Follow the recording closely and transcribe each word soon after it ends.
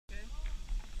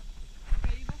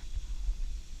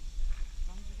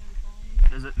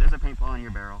There's a paintball in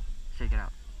your barrel. Shake it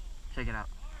out. Shake it out.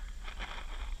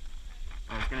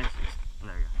 Oh, it's gonna. Oh,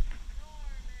 there you go.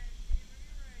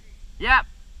 Yep.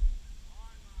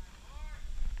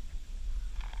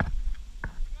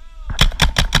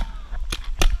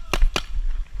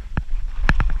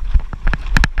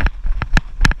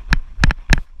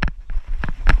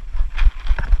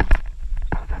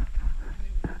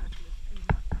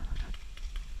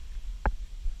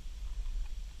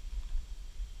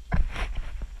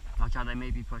 Watch out, they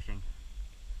may be pushing.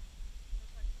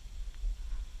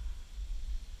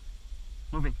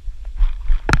 Moving.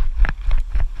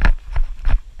 I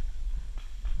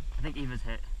think Eva's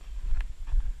hit.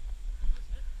 I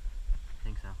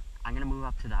think so. I'm gonna move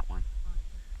up to that one.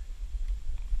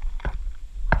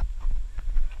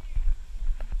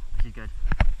 She's good.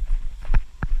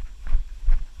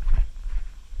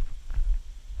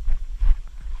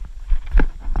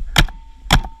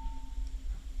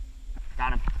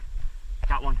 Got him.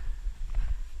 Got one.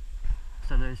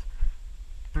 So there's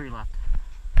 3 left.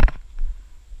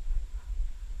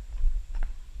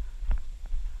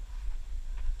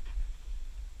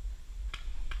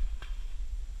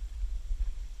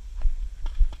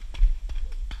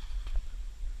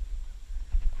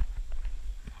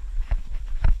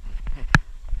 Hey,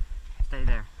 stay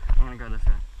there. I'm gonna go this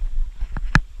way.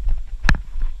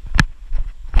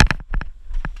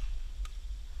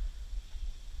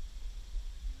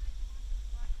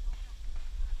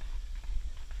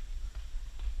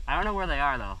 I don't know where they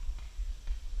are though.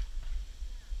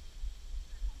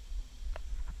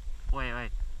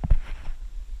 Wait.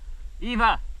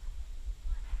 Eva!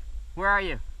 Where are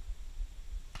you?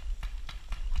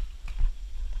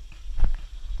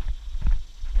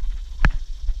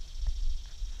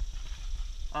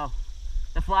 Oh,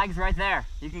 the flag's right there.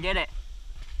 You can get it.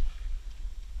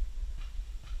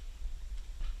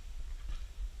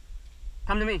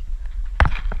 Come to me.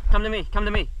 Come to me. Come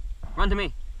to me. Run to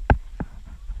me.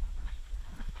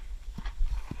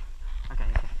 Okay.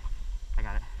 I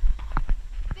got it.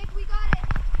 Vic, we got it.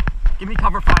 Give me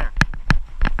cover fire.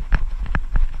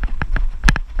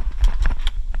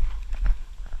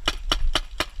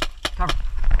 Cover.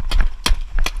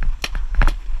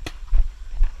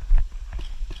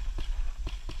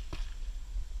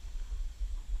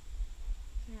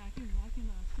 Yeah, I can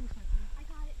suicide you. I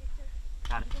got it, Victor.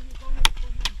 Got it. Go ahead,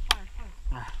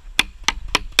 fire.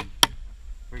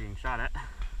 We're getting shot at.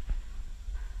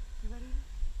 You ready?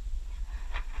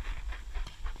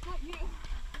 Not you.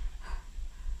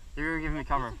 You're giving me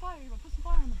cover. Put some fire, Eva. Put some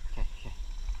fire on them. Okay.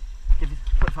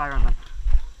 Put fire on them.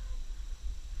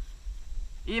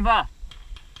 Eva!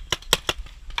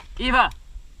 Eva!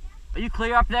 Are you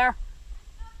clear up there?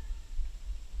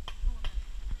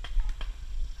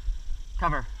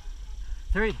 Cover.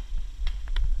 3.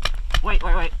 Wait.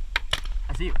 I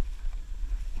see you.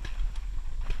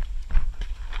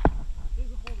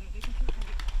 There's a hole there. They can shoot from it.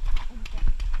 Oh my god.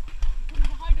 Come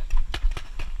behind it.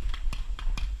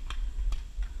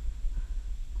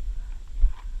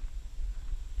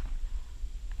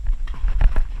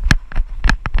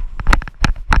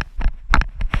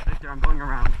 Victor, I'm going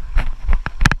around.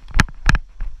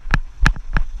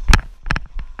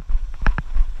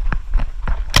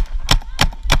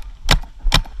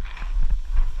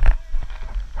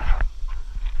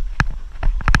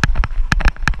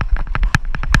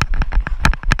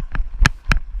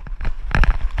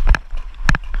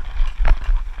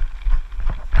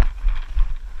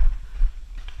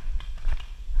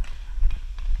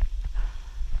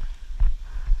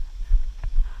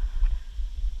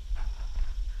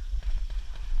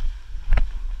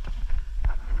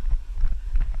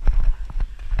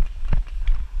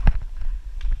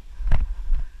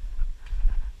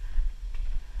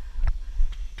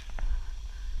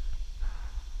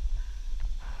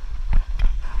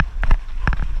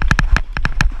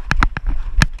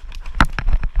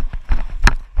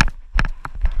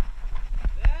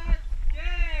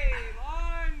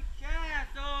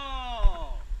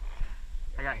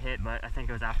 I got hit, but I think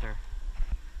it was after.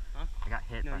 Huh? I got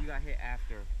hit. No, you got hit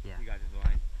after Yeah. you got to the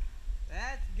line.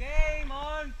 That's game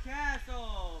on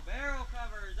Castle. Barrel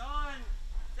covers on.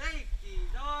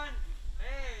 Safeties on.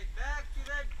 Head back to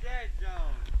the dead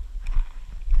zone.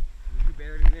 You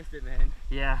barely missed it, man.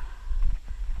 Yeah.